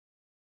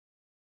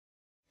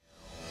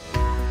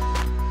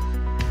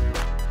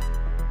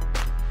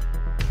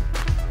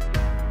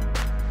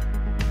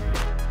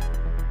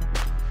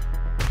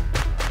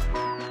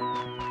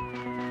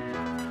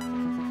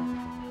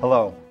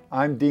Hello,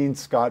 I'm Dean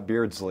Scott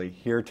Beardsley,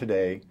 here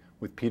today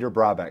with Peter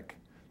Brabeck,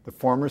 the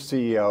former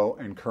CEO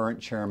and current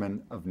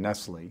chairman of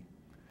Nestle,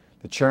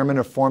 the chairman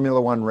of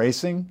Formula One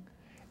Racing,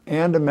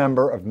 and a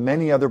member of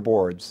many other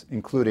boards,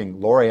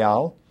 including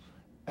L'Oreal,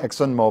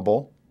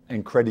 ExxonMobil,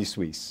 and Credit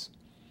Suisse.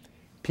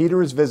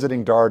 Peter is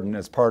visiting Darden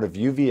as part of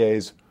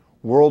UVA's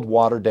World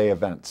Water Day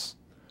events.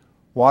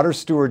 Water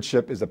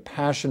stewardship is a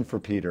passion for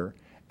Peter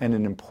and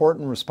an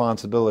important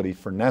responsibility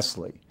for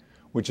Nestle,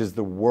 which is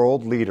the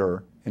world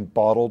leader in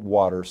bottled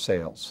water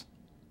sales.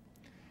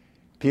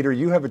 Peter,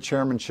 you have a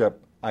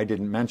chairmanship I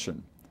didn't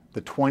mention,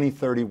 the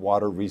 2030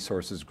 Water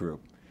Resources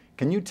Group.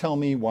 Can you tell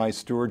me why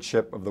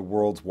stewardship of the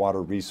world's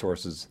water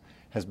resources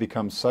has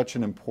become such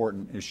an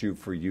important issue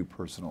for you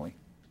personally?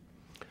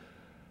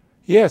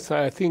 Yes,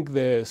 I think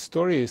the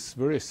story is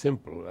very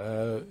simple.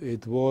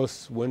 It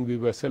was when we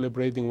were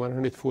celebrating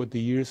 140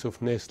 years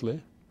of Nestle,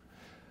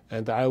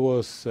 and I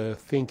was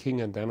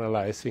thinking and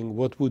analyzing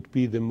what would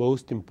be the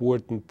most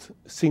important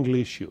single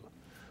issue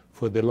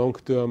for the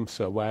long-term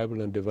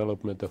survival and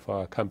development of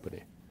our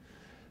company.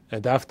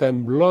 And after a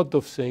lot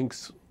of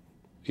things,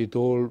 it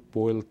all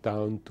boiled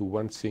down to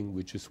one thing,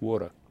 which is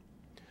water.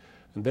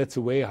 And that's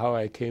the way how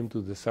I came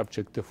to the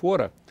subject of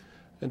water.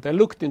 And I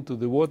looked into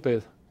the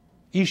water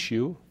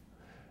issue,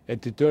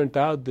 and it turned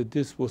out that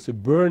this was a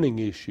burning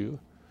issue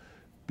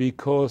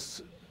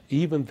because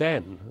even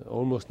then,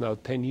 almost now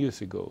 10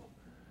 years ago,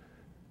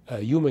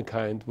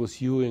 humankind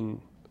was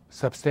using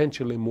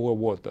substantially more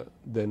water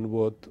than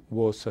what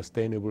was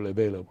sustainable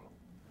available.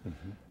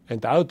 Mm-hmm.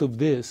 And out of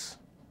this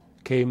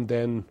came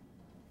then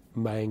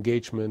my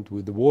engagement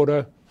with the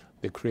water,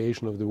 the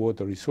creation of the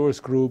Water Resource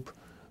Group,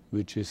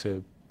 which is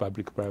a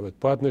public-private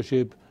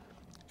partnership,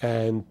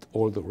 and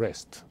all the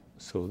rest.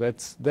 So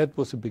that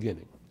was the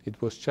beginning.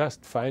 It was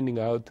just finding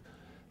out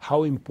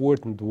how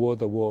important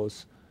water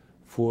was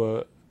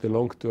for the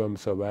long-term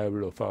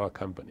survival of our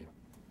company.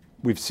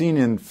 We've seen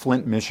in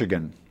Flint,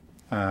 Michigan,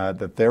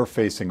 that they're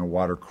facing a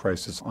water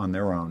crisis on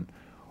their own.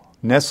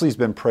 Nestle's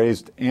been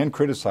praised and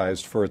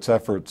criticized for its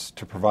efforts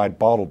to provide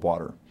bottled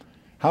water.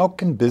 How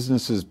can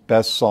businesses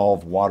best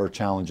solve water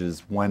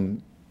challenges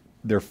when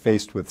they're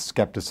faced with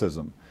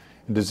skepticism?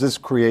 And does this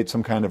create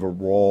some kind of a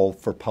role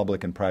for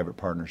public and private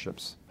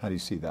partnerships? How do you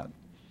see that?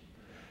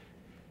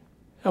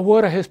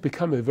 Water has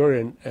become a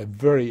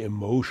very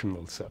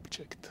emotional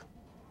subject,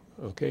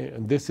 okay?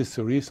 And this is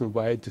the reason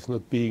why it is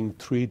not being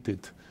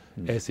treated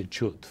as it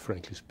should,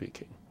 frankly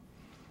speaking.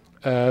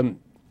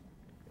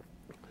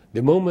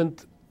 The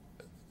moment,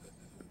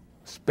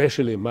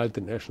 especially a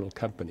multinational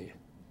company,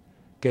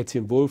 gets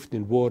involved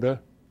in water,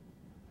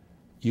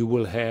 you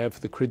will have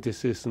the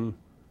criticism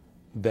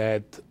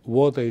that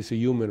water is a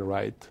human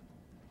right,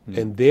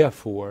 and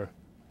therefore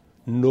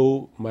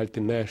no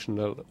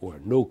multinational or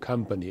no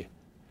company,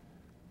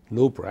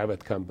 no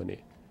private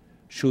company,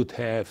 should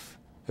have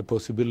a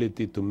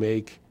possibility to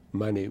make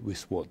money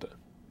with water.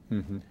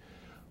 Mm-hmm.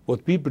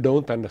 What people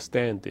don't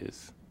understand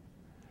is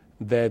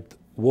that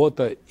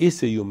water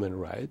is a human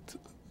right.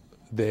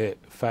 The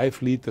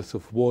 5 liters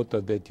of water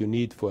that you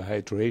need for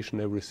hydration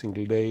every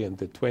single day and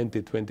the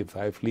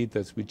 20-25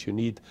 liters which you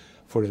need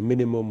for a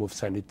minimum of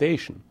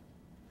sanitation.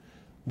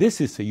 This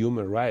is a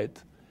human right,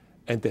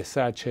 and as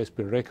such has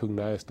been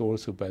recognized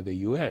also by the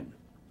UN.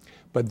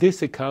 But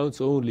this accounts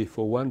only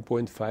for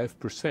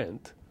 1.5%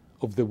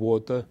 of the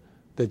water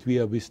that we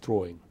are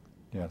withdrawing.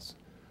 Yes.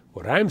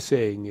 What I'm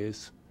saying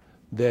is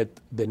that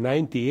the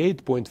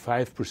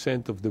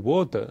 98.5% of the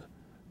water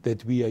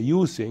that we are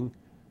using,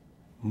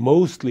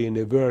 mostly in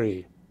a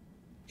very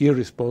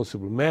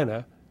irresponsible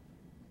manner,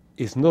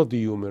 is not a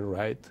human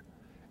right,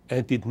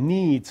 and it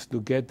needs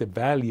to get the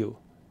value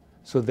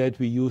so that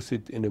we use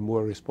it in a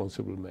more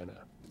responsible manner.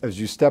 As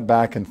you step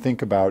back and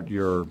think about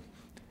your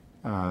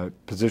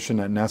position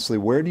at Nestle,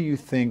 where do you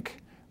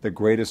think the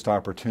greatest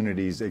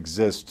opportunities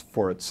exist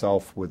for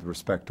itself with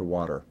respect to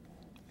water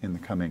in the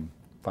coming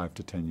 5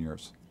 to 10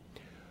 years?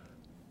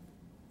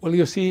 Well,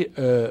 you see,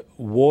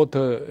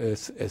 water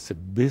as a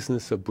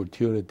business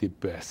opportunity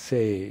per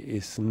se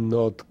is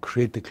not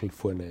critical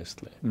for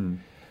Nestle.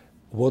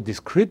 What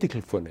is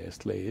critical for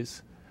Nestle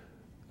is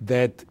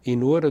that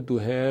in order to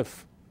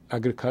have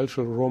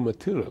agricultural raw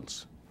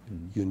materials,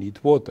 you need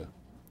water.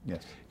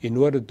 Yes. In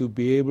order to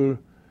be able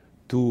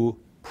to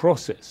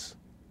process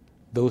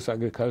those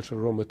agricultural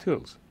raw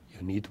materials,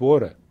 you need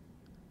water,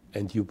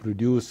 and you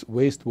produce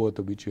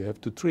wastewater which you have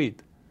to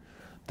treat.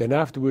 Then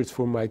afterwards,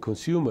 for my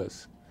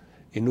consumers,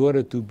 in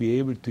order to be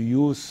able to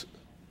use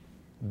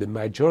the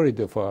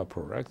majority of our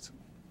products,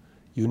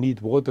 you need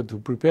water to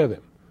prepare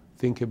them.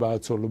 Think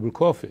about soluble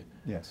coffee.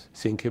 Yes.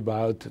 Think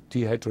about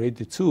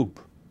dehydrated soup.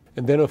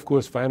 And then, of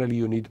course, finally,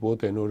 you need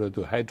water in order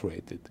to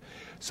hydrate it.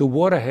 So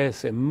water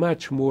has a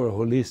much more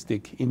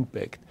holistic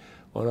impact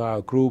on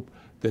our group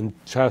than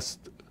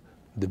just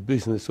the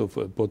business of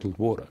bottled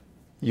water.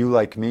 You,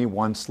 like me,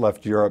 once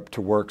left Europe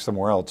to work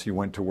somewhere else. You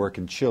went to work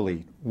in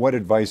Chile. What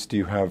advice do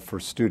you have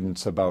for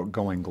students about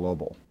going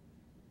global?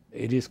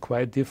 It is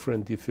quite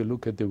different if you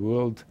look at the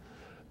world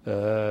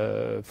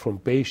from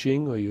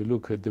Beijing, or you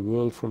look at the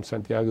world from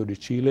Santiago de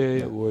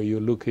Chile, or you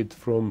look at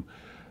from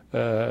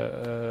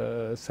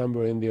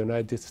somewhere in the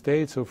United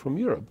States or from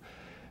Europe.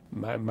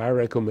 My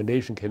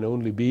recommendation can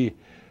only be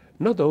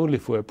not only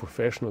for a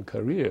professional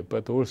career,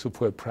 but also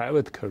for a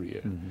private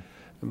career.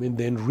 I mean,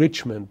 the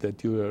enrichment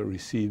that you are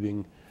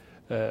receiving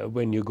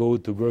when you go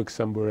to work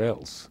somewhere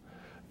else,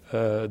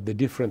 the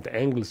different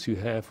angles you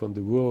have on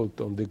the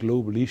world, on the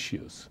global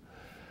issues.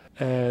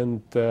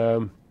 And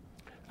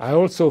I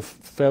also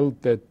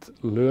felt that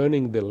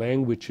learning the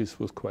languages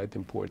was quite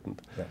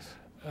important. Yes.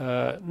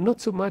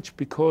 Not so much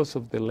because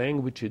of the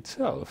language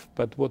itself,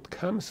 but what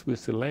comes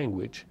with the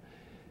language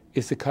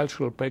is the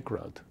cultural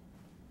background.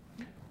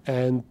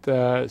 And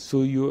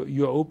so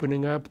you're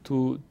opening up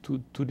to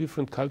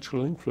different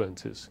cultural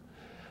influences,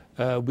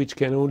 which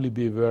can only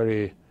be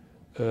very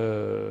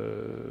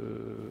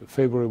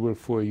favorable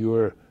for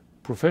your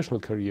professional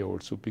career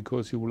also,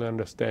 because you will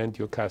understand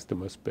your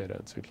customers better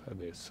and things like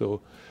this.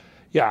 So,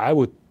 yeah, I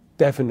would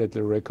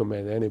definitely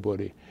recommend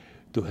anybody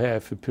to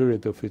have a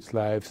period of its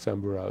life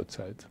somewhere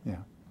outside.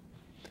 Yeah.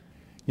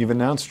 You've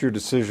announced your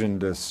decision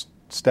to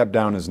step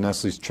down as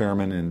Nestle's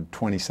chairman in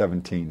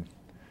 2017.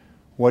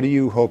 What do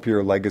you hope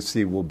your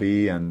legacy will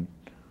be, and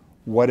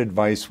what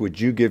advice would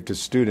you give to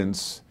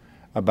students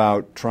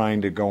about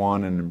trying to go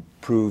on and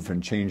improve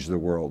and change the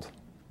world?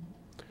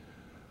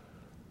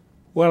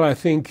 Well, I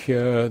think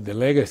the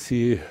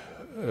legacy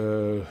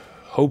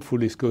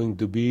hopefully is going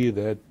to be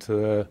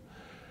that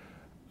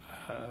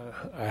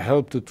I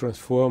helped to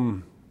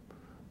transform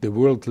the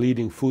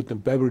world-leading food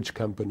and beverage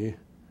company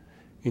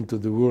into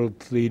the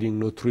world-leading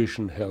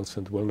nutrition, health,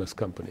 and wellness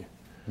company.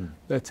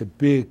 That's a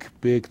big,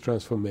 big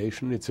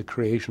transformation. It's a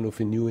creation of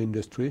a new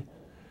industry,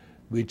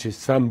 which is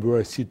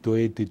somewhere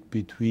situated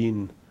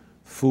between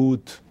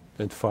food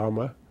and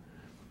pharma.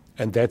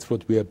 And that's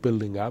what we are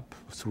building up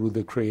through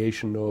the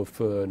creation of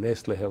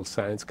Nestle Health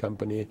Science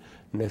Company,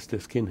 Nestle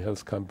Skin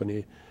Health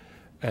Company.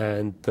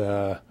 And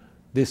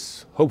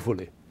this,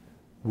 hopefully,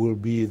 will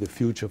be the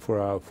future for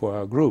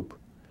our group.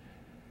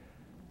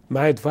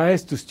 My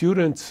advice to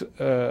students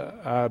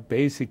are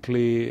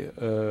basically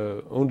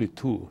only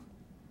two.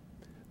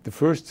 The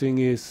first thing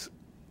is,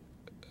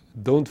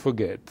 don't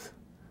forget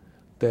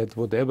that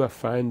whatever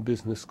fine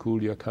business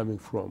school you're coming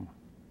from,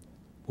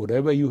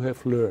 whatever you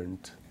have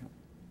learned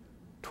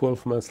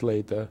 12 months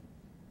later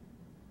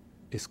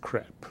is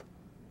crap.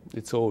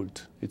 It's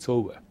old, it's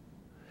over.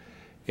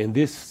 In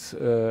this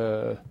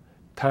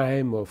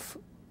time of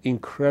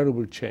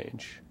incredible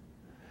change,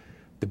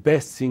 the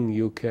best thing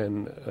you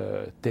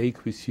can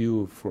take with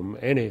you from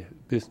any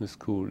business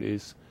school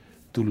is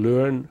to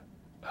learn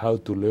how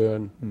to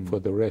learn for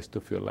the rest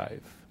of your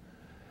life.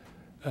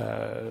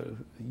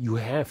 You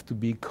have to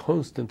be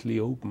constantly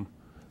open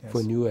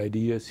for new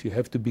ideas. You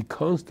have to be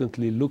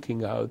constantly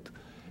looking out,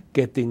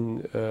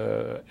 getting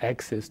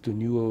access to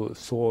new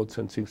thoughts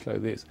and things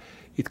like this.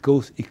 It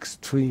goes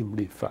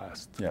extremely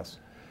fast. Yes.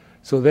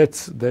 So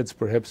that's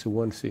perhaps the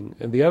one thing.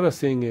 And the other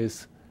thing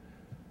is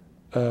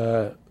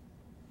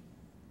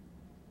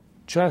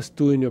just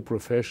do in your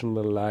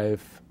professional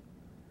life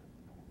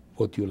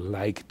what you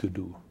like to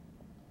do.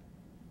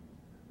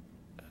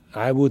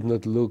 I would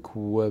not look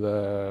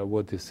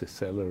what is the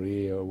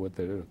salary or what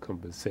the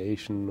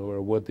compensation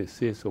or what is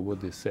this or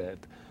what is that.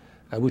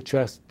 I would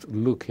just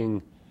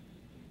looking,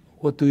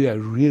 what do I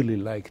really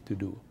like to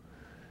do?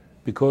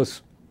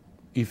 Because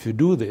if you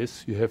do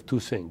this, you have two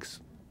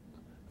things.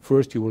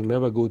 First, you will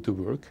never go to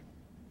work.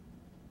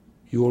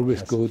 You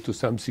always go to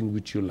something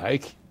which you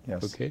like.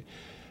 Yes. Okay?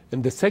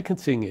 And the second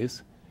thing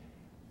is,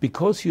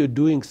 because you're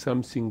doing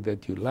something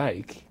that you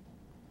like,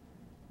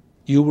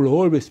 you will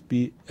always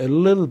be a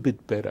little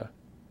bit better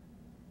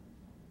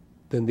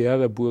than the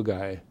other poor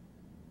guy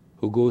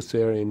who goes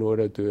there in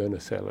order to earn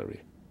a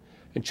salary.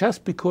 And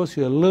just because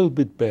you're a little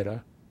bit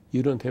better,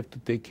 you don't have to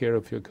take care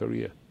of your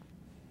career.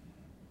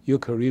 Your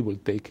career will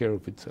take care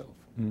of itself.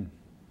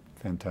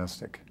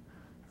 Fantastic.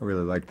 I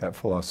really like that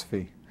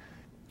philosophy.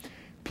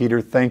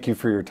 Peter, thank you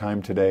for your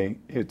time today.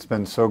 It's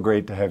been so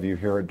great to have you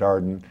here at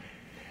Darden.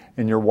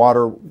 And your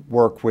water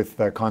work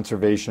with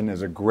conservation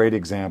is a great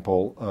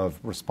example of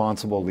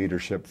responsible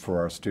leadership for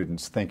our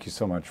students. Thank you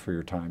so much for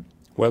your time.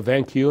 Well,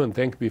 thank you, and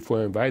thank you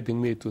for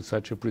inviting me to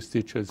such a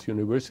prestigious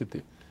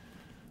university.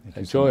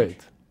 Enjoy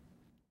it.